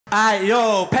Alright,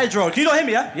 yo, Pedro, can you not hear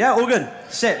me, yeah? Yeah, all good.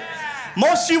 Sit.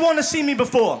 Most of you want to see me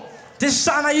before. This is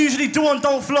something I usually do on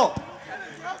Don't Flop.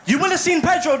 You will have seen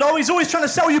Pedro, though. He's always trying to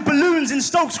sell you balloons in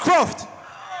Stokes Croft.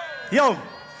 Yo,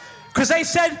 because they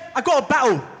said, I got a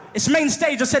battle. It's main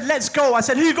stage. I said, let's go. I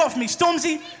said, who you got for me?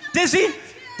 Stormzy? Dizzy?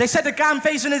 They said the guy I'm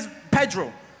facing is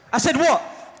Pedro. I said, what?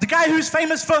 The guy who's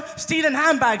famous for stealing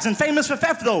handbags and famous for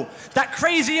theft, though. That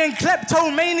crazy and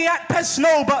kleptomaniac Pest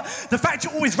Snow, but the fact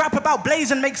you always rap about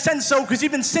blazing makes sense, so, because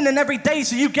you've been sinning every day,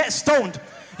 so you get stoned.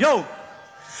 Yo,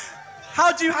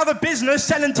 how do you have a business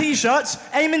selling t-shirts,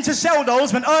 aiming to sell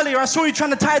those, when earlier I saw you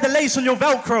trying to tie the lace on your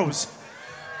Velcros?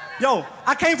 Yo,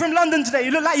 I came from London today.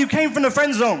 You look like you came from the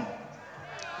friend zone.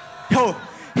 Yo,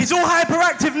 he's all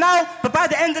hyperactive now, but by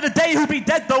the end of the day, he'll be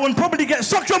dead, though, and probably get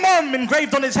 "Suck Your Mum"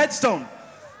 engraved on his headstone.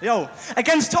 Yo,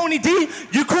 against Tony D,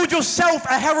 you called yourself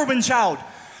a heroin child.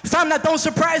 Fam, that don't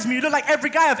surprise me. You look like every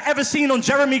guy I've ever seen on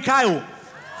Jeremy Kyle.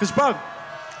 Because, bro,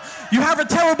 you have a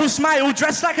terrible smile,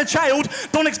 dressed like a child.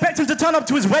 Don't expect him to turn up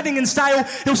to his wedding in style.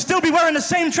 He'll still be wearing the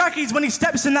same trackies when he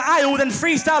steps in the aisle, then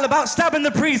freestyle about stabbing the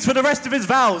priest for the rest of his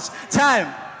vows.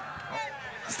 Time.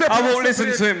 I won't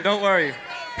listen to him, don't worry.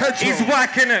 Pedro. He's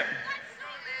whacking it.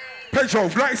 Pedro,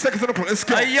 90 seconds on the clock, let's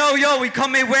go. Yo, we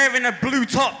come here wearing a blue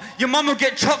top. Your mum will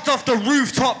get chopped off the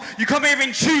rooftop. You come here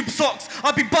in tube socks.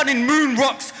 I'll be bunning moon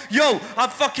rocks. Yo, I'll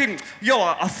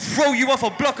throw you off a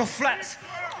block of flats.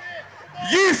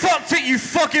 You fucked it, you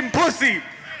fucking pussy.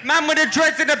 Man with the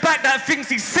dreads in the back that thinks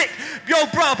he's sick. Yo,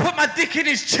 bro, I'll put my dick in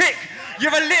his chick.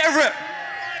 You're illiterate.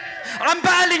 I'm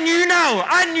battling you now,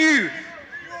 and you.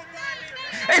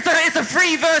 It's a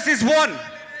 3 versus 1.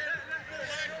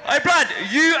 Hey, blood,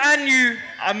 you and you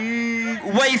are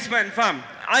wastemen, fam.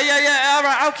 Yeah, all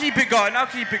right, I'll keep it going.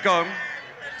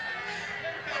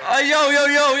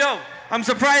 Yo. I'm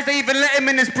surprised they even let him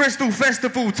in this Bristol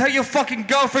festival. Tell your fucking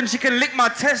girlfriend she can lick my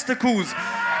testicles.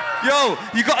 Yo,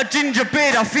 you got a ginger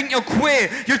beard, I think you're queer.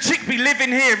 Your chick be living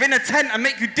here in a tent and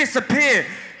make you disappear.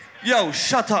 Yo,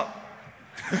 shut up.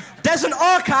 There's an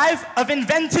archive of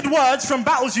invented words from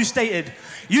battles you stated.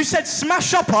 You said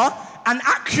smash upper and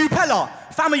acupella.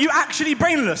 Fam, are you actually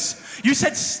brainless? You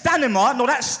said stamina, no,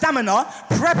 that's stamina.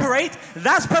 Preparate,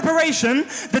 that's preparation.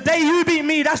 The day you beat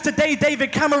me, that's the day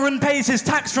David Cameron pays his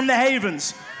tax from the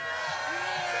havens.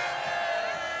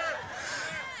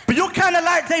 But you're kind of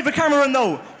like David Cameron,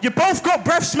 though. You both got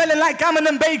breath smelling like gammon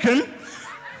and bacon.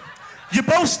 You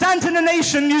both stand in the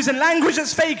nation using language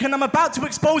that's fake, and I'm about to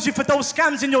expose you for those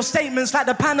scams in your statements like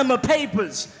the Panama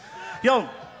Papers. Yo.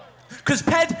 Because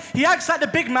Ped, he acts like the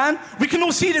big man. We can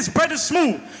all see this bread is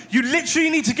small. You literally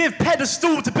need to give Ped a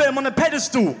stool to put him on a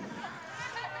pedestal.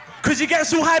 Because he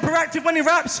gets all hyperactive when he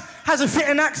raps, has a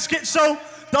fitting act schizo.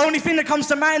 The only thing that comes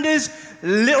to mind is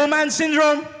little man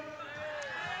syndrome.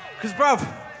 Because, bruv,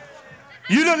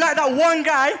 you look like that one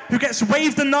guy who gets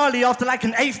waved and gnarly after like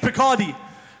an 8th Picardi.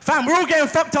 Fam, we're all getting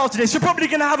fucked after this. You're probably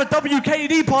going to have a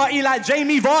WKD party like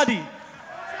Jamie Vardy.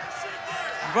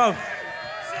 Bro.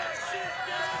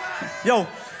 Yo,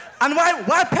 and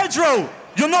why Pedro?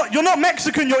 You're not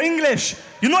Mexican, you're English.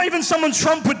 You're not even someone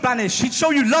Trump would banish. He'd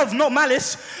show you love, not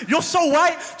malice. You're so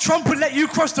white, Trump would let you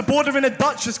cross the border in a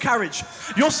Dutch's carriage.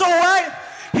 You're so white,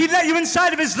 he'd let you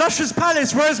inside of his luscious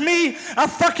palace, whereas me, I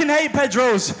fucking hate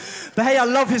Pedros. But hey, I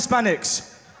love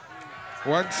Hispanics.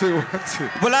 1, 2.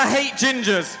 Well, I hate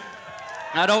gingers.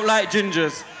 I don't like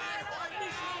gingers.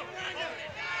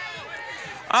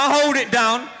 I'll hold it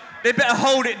down. They better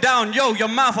hold it down. Yo, your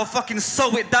mouth, I'll fucking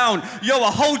sew it down. Yo,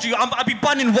 I'll hold you. I'll be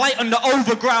bunning white on the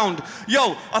overground.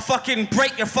 Yo, I'll fucking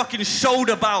break your fucking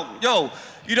shoulder bout. Yo,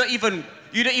 you don't even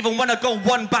want to go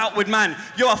one bout with man.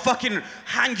 Yo, I'll fucking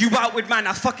hang you out with man.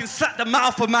 I'll fucking slap the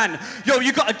mouth of man. Yo,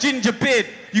 you got a ginger beard.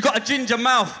 You got a ginger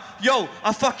mouth. Yo,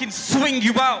 I'll fucking swing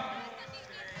you out.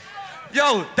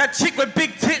 Yo, that chick with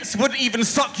big tits wouldn't even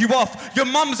suck you off. Your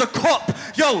mum's a cop.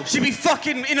 Yo, she be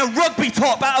fucking in a rugby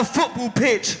top at a football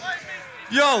pitch.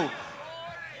 Yo.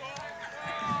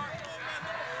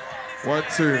 1,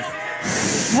 2.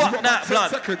 Fuck that,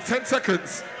 blood. 10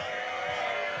 seconds.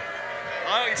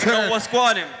 I don't even know what's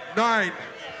going on. 9. Yo,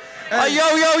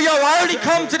 I only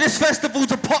come to this festival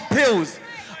to pop pills.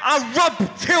 I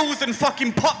rub tills and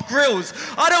fucking pop grills.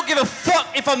 I don't give a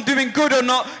fuck if I'm doing good or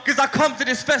not, because I come to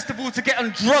this festival to get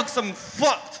on drugs. I'm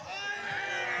fucked.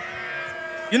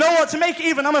 You know what, to make it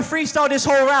even, I'm gonna freestyle this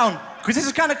whole round, because this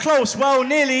is kind of close. Well,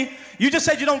 nearly. You just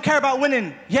said you don't care about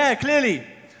winning. Yeah, clearly.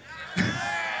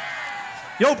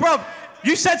 Yo, bro,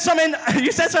 you said something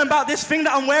about this thing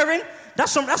that I'm wearing.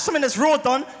 That's something that's raw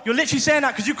done. You're literally saying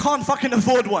that because you can't fucking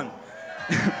afford one.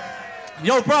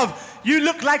 Yo, bruv, you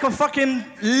look like a fucking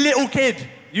little kid.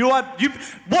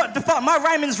 What the fuck? My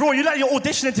rhyming's raw. You like you're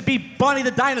auditioning to be Barney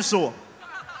the dinosaur.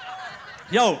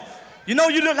 Yo, you know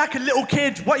you look like a little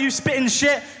kid. What you spitting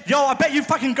shit? Yo, I bet you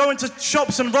fucking go into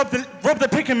shops and rob the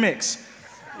pick and mix.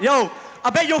 Yo, I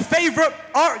bet your favorite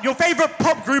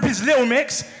pop group is Little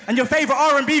Mix, and your favorite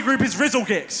R&B group is Rizzle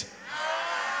Kicks.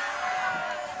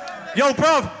 Yo,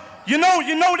 bruv, you know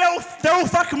they're all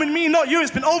fucking with me, not you.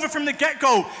 It's been over from the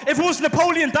get-go. If it was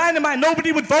Napoleon Dynamite,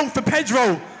 nobody would vote for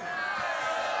Pedro.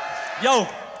 Yo,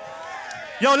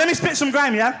 let me spit some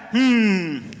grime, yeah?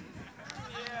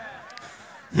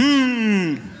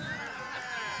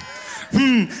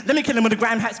 Let me kill him with a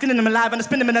grime hat, skinning him alive, and I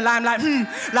spin him in the limelight.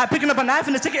 Like picking up a knife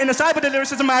and a ticket in the side with the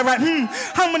lyricism I write.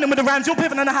 I'm winning with the rhymes, you're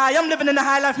pivoting on the high, I'm living in the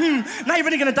high life. Now you're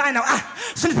really gonna die now.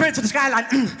 Send spirit to the skyline.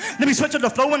 Let me switch to the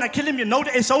flow when I kill him, you know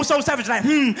that it's so savage. Like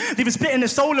leave it spitting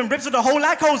his soul and rips of the whole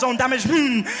like ozone damage.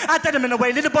 I dead him in a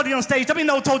way, little body on stage, there be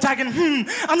no toe tagging.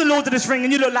 I'm the lord of this ring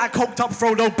and you look like coked up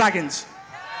Frodo Baggins.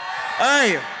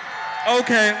 Hey,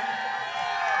 okay.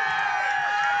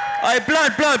 Hey,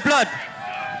 blood.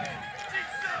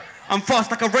 I'm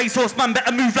fast like a racehorse, man,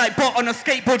 better move like Bot on a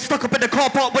skateboard, stuck up in the car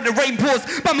park when the rain pours.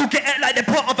 Man will get it like they're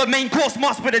part of a main course,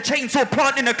 masked with a chainsaw,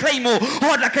 planting a claymore.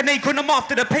 Hard like an acorn, I'm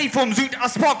after the payphone. Zoot, I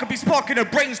spark could be sparking a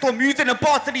brainstorm, using a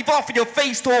bar to leave half of your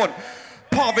face torn.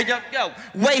 Parvin, yo,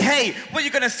 wait, hey, what you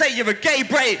gonna say? You're a gay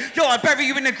bray. Yo, I bury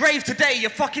you in the grave today. You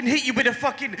fucking hit you with a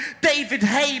fucking David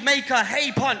Haymaker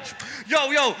hay punch. Yo,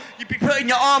 you be putting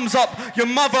your arms up. Your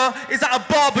mother is at a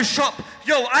barber shop.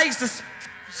 Yo, I used to...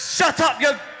 Shut up,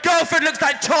 your girlfriend looks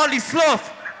like Charlie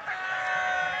Sloth.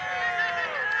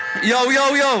 Yo. All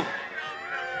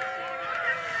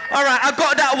right, I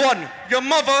got that one. Your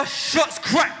mother, shots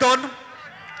cracked on.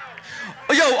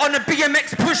 Yo, on a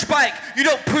BMX push bike, you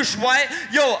don't push right.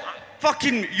 Yo,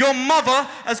 fucking, your mother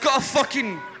has got a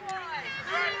fucking...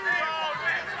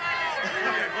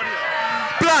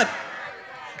 Blood.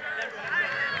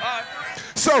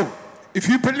 So, if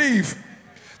you believe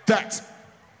that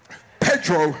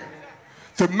Pedro,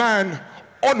 the man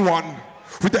on one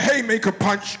with the haymaker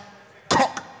punch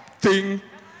cock thing,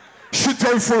 should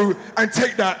go through and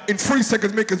take that in 3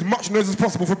 seconds, make as much noise as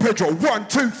possible for Pedro. 1,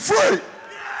 2, 3.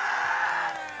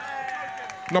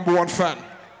 Number one fan.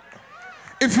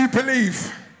 If you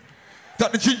believe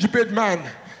that the gingerbeard man,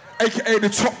 aka the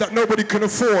top that nobody can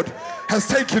afford, has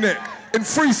taken it in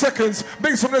 3 seconds,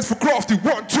 make some noise for Crafty.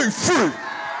 1, 2, 3.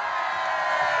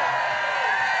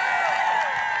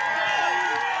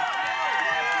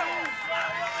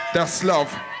 That's love.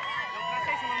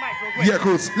 Yeah, of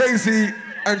course. Ladies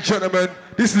and gentlemen,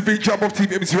 this has been Jump Off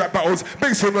TV MC Rap Battles.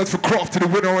 Make some noise for Crafty, the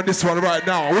winner on this one right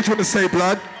now. What do you want to say,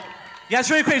 blood? Yeah, it's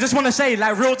really quick. I just want to say,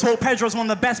 like, real talk, Pedro's one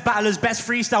of the best battlers, best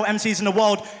freestyle MCs in the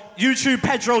world. YouTube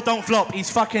Pedro, don't flop. He's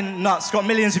fucking nuts. Got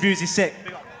millions of views. He's sick.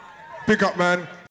 Big up, man.